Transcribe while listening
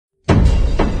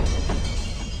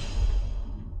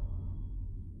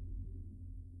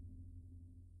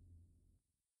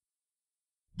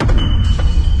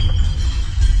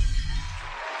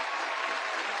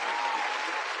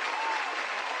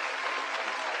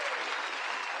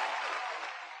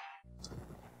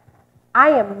I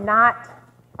am not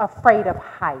afraid of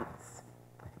heights.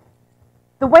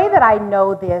 The way that I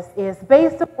know this is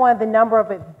based upon the number of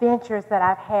adventures that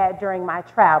I've had during my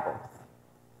travels.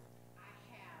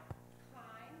 I have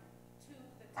climbed to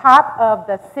the top of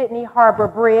the Sydney Harbor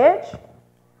Bridge.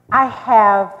 I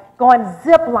have gone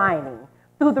ziplining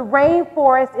through the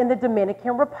rainforest in the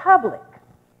Dominican Republic.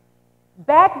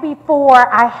 Back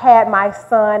before I had my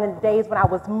son, in the days when I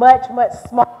was much, much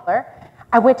smaller,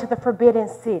 I went to the Forbidden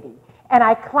City, and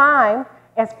I climbed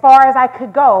as far as I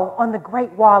could go on the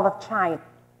Great Wall of China.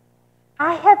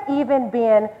 I have even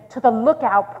been to the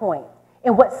lookout point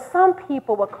in what some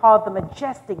people would call the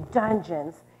majestic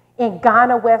dungeons in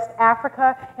Ghana, West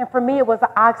Africa, and for me it was an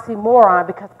oxymoron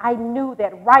because I knew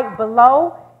that right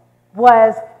below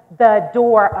was the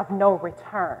door of no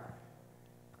return.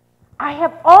 I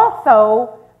have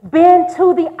also been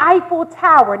to the Eiffel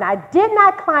Tower, and I did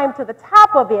not climb to the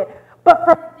top of it, but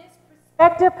from this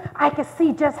perspective, I could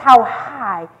see just how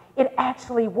high it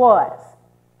actually was.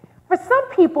 For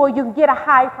some people, you can get a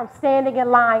high from standing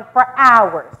in line for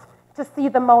hours to see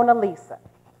the Mona Lisa.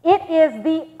 It is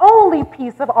the only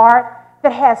piece of art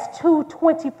that has two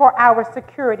 24-hour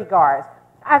security guards.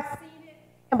 I've seen it,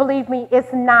 and believe me,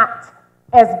 it's not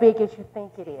as big as you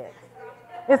think it is.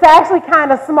 It's actually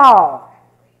kind of small.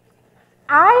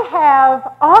 I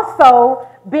have also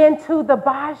been to the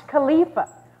Burj Khalifa,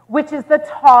 which is the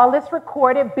tallest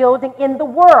recorded building in the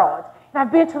world. And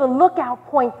I've been to the lookout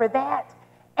point for that.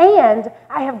 And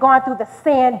I have gone through the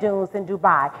sand dunes in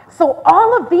Dubai. So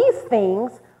all of these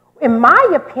things, in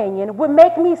my opinion, would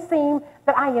make me seem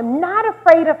that I am not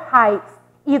afraid of heights,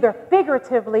 either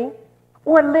figuratively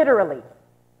or literally.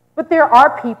 But there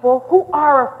are people who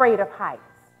are afraid of heights.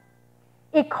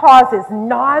 It causes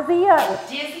nausea and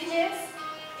dizziness.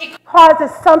 It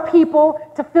causes some people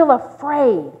to feel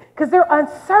afraid because they're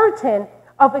uncertain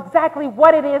of exactly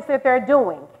what it is that they're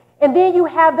doing. And then you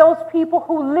have those people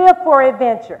who live for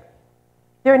adventure.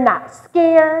 They're not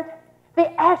scared.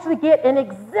 They actually get an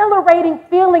exhilarating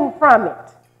feeling from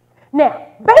it. Now,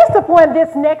 based upon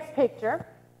this next picture,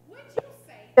 would you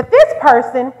say that this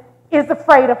person is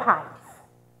afraid of heights?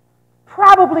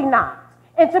 Probably not.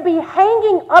 And to be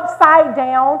hanging upside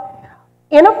down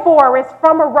in a forest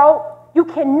from a rope, you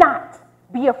cannot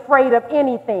be afraid of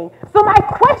anything. So my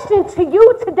question to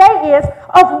you today is,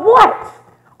 of what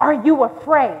are you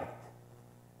afraid?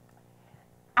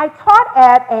 I taught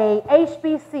at a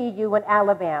HBCU in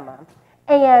Alabama.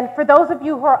 And for those of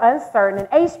you who are uncertain,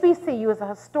 an HBCU is a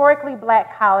historically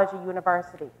black college or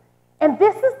university. And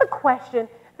this is the question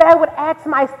that I would ask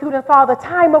my students all the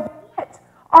time: of what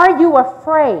are you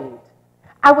afraid?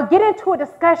 I would get into a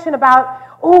discussion about,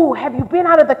 oh, have you been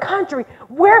out of the country?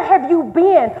 Where have you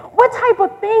been? What type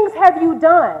of things have you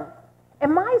done?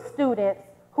 And my students,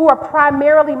 who are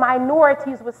primarily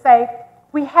minorities, would say,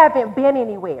 we haven't been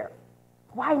anywhere.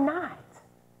 Why not?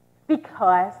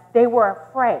 Because they were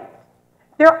afraid.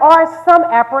 There are some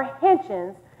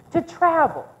apprehensions to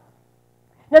travel.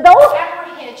 Now, those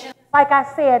apprehensions, like I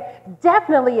said,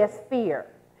 definitely is fear.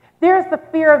 There's the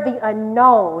fear of the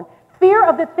unknown, fear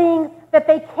of the things that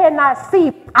they cannot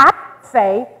see. I would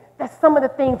say that some of the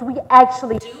things we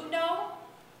actually do know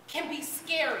can be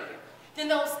scarier than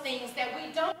those things that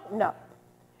we don't know.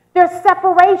 There's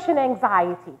separation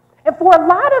anxiety. And for a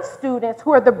lot of students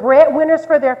who are the breadwinners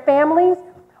for their families,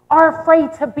 are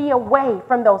afraid to be away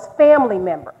from those family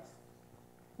members.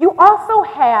 You also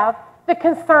have the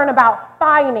concern about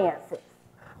finances.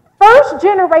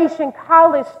 First-generation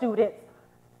college students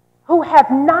who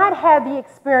have not had the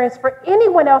experience for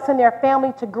anyone else in their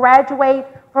family to graduate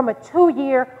from a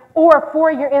 2-year or a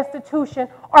 4-year institution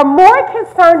are more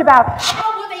concerned about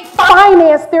how will they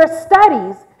finance their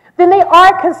studies than they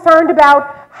are concerned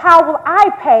about how will I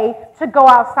pay to go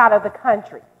outside of the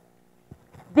country.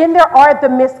 Then there are the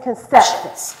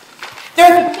misconceptions. There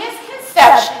are the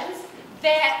misconceptions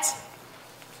that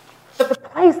the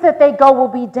place that they go will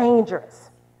be dangerous.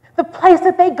 The place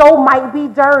that they go might be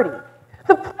dirty.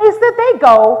 The place that they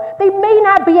go, they may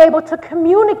not be able to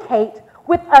communicate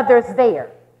with others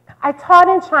there. I taught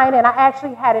in China, and I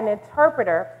actually had an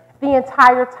interpreter the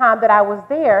entire time that I was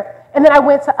there, and then I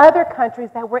went to other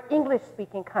countries that were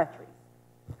English-speaking countries.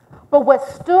 But what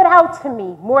stood out to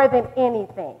me more than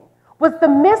anything was the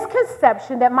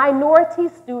misconception that minority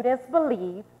students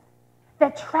believe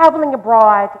that traveling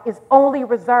abroad is only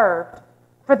reserved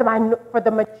for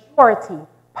the majority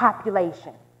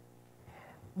population.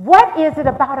 What is it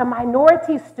about a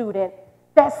minority student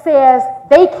that says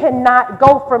they cannot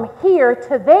go from here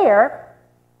to there,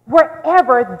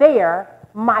 wherever there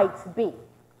might be?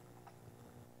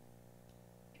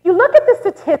 If you look at the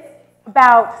statistics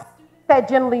about students that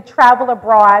generally travel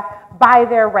abroad by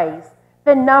their race,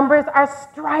 the numbers are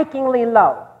strikingly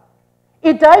low.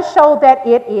 It does show that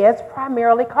it is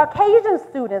primarily Caucasian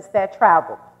students that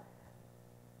travel.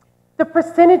 The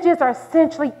percentages are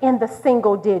essentially in the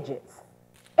single digits.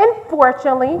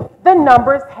 Unfortunately, the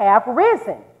numbers have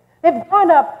risen. They've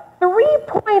gone up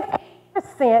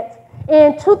 3.8%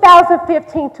 in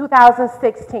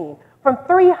 2015-2016, from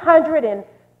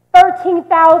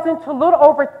 313,000 to a little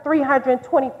over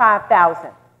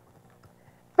 325,000.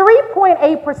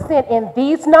 3.8% in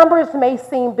these numbers may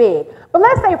seem big, but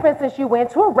let's say, for instance, you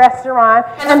went to a restaurant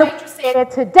and the waitress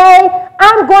said, today,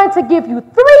 I'm going to give you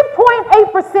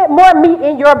 3.8% more meat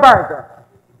in your burger.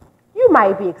 You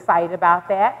might be excited about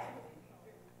that.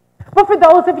 But for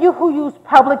those of you who use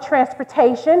public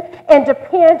transportation and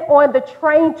depend on the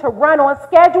train to run on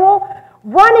schedule,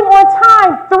 running on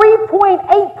time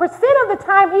 3.8% of the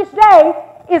time each day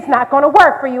is not going to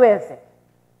work for you, is it?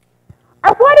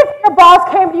 Or what if your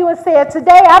boss came to you and said,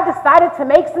 today I've decided to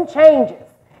make some changes,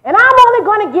 and I'm only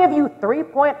going to give you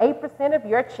 3.8% of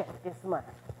your check this month?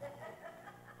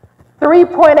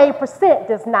 3.8%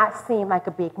 does not seem like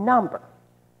a big number.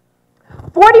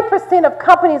 40% of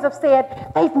companies have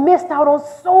said they've missed out on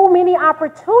so many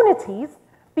opportunities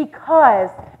because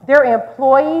their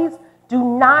employees do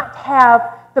not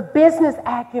have the business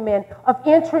acumen of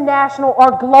international or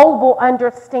global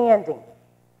understanding.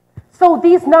 So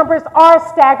these numbers are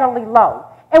staggeringly low.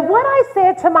 And what I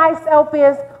said to myself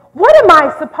is, what am I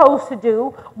supposed to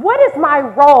do? What is my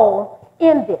role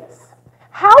in this?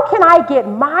 How can I get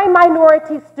my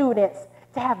minority students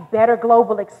to have better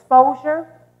global exposure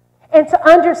and to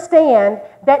understand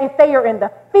that if they are in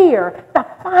the fear, the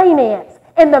finance,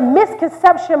 and the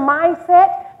misconception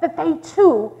mindset, that they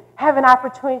too have an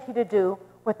opportunity to do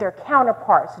what their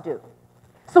counterparts do?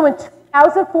 So in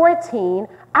 2014,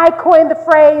 I coined the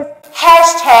phrase,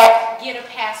 #get a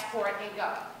passport and go.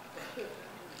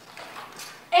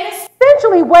 And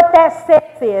essentially what that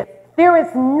says is, there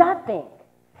is nothing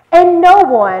and no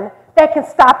one that can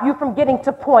stop you from getting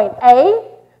to point A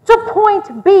to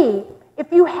point B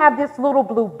if you have this little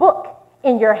blue book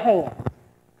in your hand.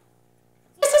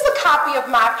 This is a copy of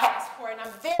my passport, and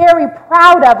I'm very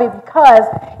proud of it because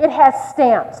it has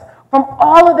stamps from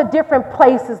all of the different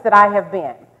places that I have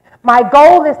been. My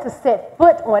goal is to set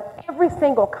foot on every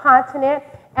single continent,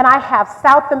 and I have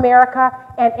South America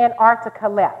and Antarctica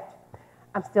left.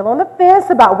 I'm still on the fence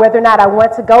about whether or not I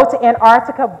want to go to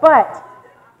Antarctica, but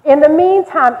in the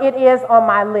meantime, it is on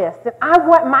my list. And I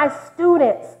want my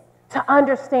students to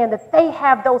understand that they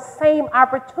have those same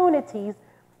opportunities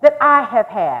that I have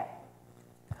had.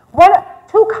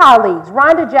 Two colleagues,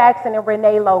 Rhonda Jackson and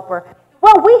Renee Loper,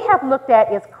 what we have looked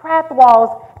at is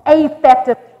Krathwohl's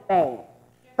affective domain,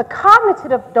 the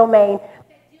cognitive domain that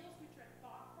deals with your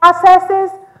thought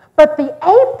processes, but the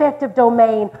affective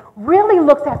domain really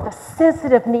looks at the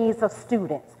sensitive needs of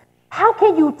students. How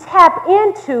can you tap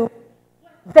into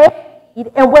what they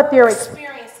need and what their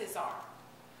experiences are?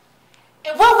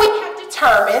 And what we have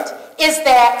determined is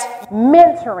that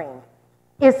mentoring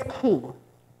is key.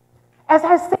 As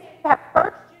I said, we have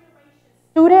first-generation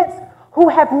students who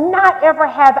have not ever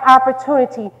had the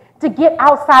opportunity to get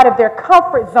outside of their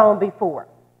comfort zone before.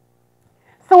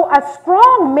 So a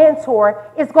strong mentor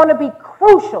is going to be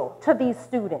crucial to these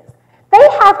students. They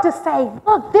have to say,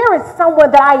 look, there is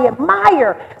someone that I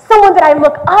admire, someone that I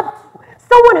look up to,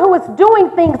 someone who is doing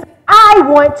things I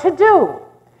want to do.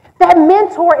 That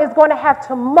mentor is going to have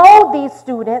to mold these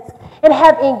students and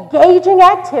have engaging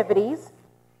activities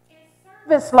and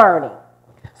service learning.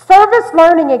 Service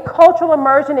learning and cultural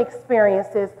immersion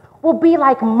experiences will be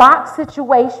like mock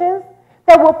situations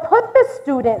that will put the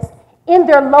students in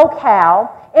their locale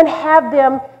and have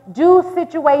them do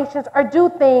situations or do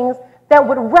things that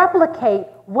would replicate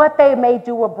what they may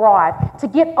do abroad to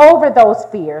get over those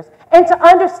fears and to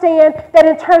understand that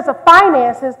in terms of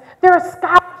finances, there are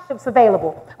scholarships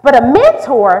available. But a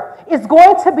mentor is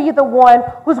going to be the one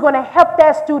who's going to help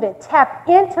that student tap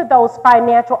into those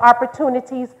financial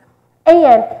opportunities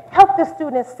and help the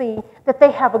students see that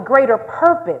they have a greater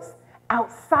purpose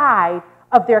outside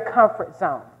of their comfort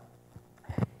zone.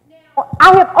 Now,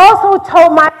 I have also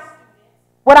told my students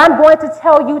what I'm going to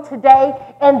tell you today,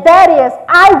 and that is,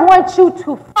 I want you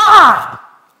to fly.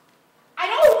 I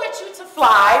don't want you to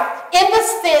fly in the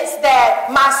sense that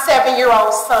my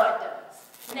 7-year-old son does.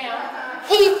 Now,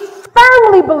 he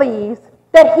firmly believes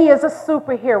that he is a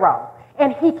superhero,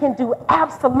 and he can do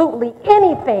absolutely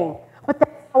anything, but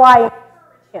that's how I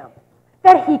encourage him,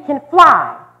 that he can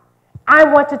fly. I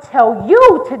want to tell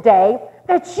you today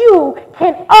that you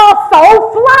can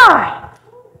also fly.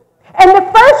 And the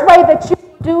first way that you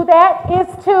do that is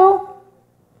to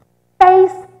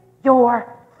Face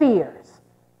your fears.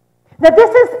 Now, this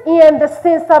is in the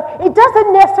sense of, it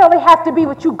doesn't necessarily have to be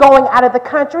with you going out of the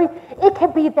country. It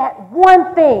can be that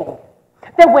one thing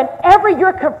that whenever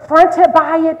you're confronted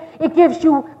by it, it gives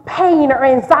you pain or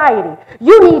anxiety.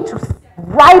 You need to step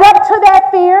right up to that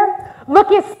fear,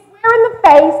 look it square in the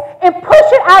face, and push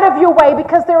it out of your way,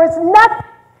 because there is nothing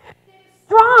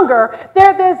stronger,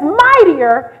 there's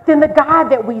mightier than the God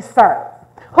that we serve,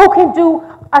 who can do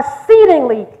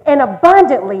exceedingly and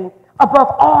abundantly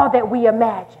above all that we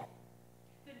imagine.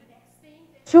 The next thing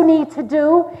that you need to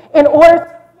do in order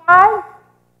to fly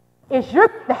is you're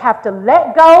going to have to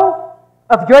let go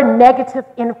of your negative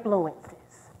influences.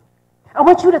 I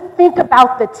want you to think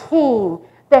about the team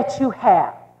that you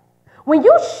have. When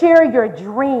you share your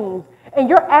dreams and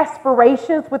your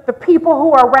aspirations with the people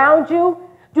who are around you,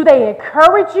 do they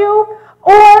encourage you,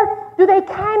 or do they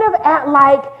kind of act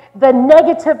like the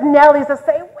negative Nellies that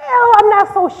say, well, I'm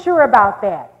not so sure about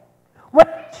that? When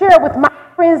I share with my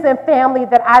friends and family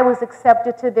that I was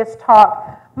accepted to this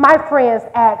talk, my friends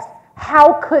asked,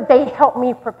 how could they help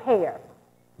me prepare?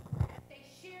 They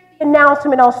shared the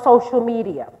announcement on social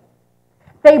media.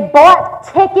 They bought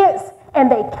tickets and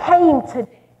they came to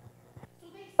me. They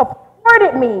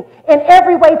supported me in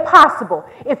every way possible.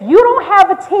 If you don't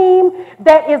have a team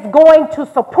that is going to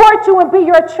support you and be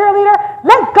your cheerleader,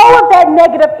 let go of that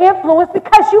negative influence,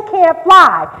 because you can't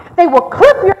fly. They will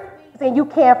clip your wings and you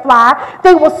can't fly.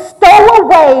 They will stow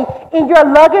away in your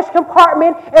luggage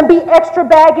compartment and be extra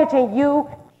baggage and you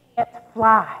can't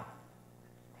fly.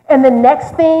 And the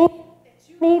next thing that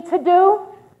you need to do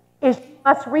is you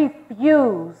must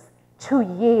refuse to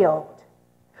yield.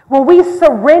 When we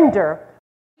surrender,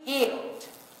 yield.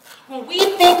 When we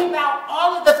think about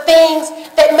all of the things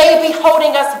that may be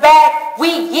holding us back, we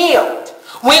yield.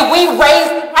 When we raise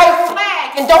the white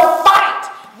flag and don't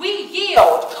fight, we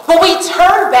yield. When we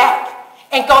turn back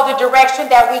and go the direction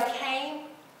that we came,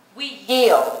 we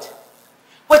yield.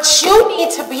 What you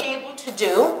need to be able to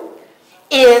do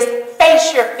is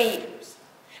face your fears.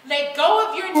 Let go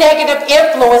of your negative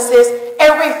influences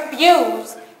and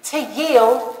refuse to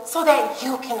yield so that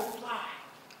you can fly.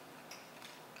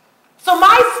 So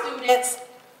my students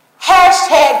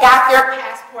 #got their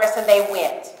passports and they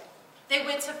went. They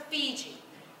went to Fiji.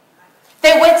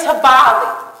 They went to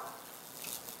Bali.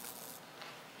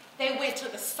 They went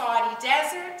to the Saudi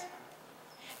desert.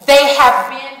 They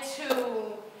have been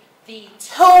to the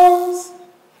tombs.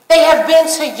 They have been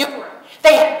to Europe.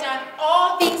 They have done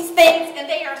all these things and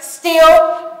they are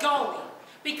still going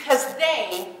because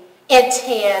they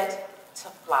intend to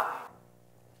fly.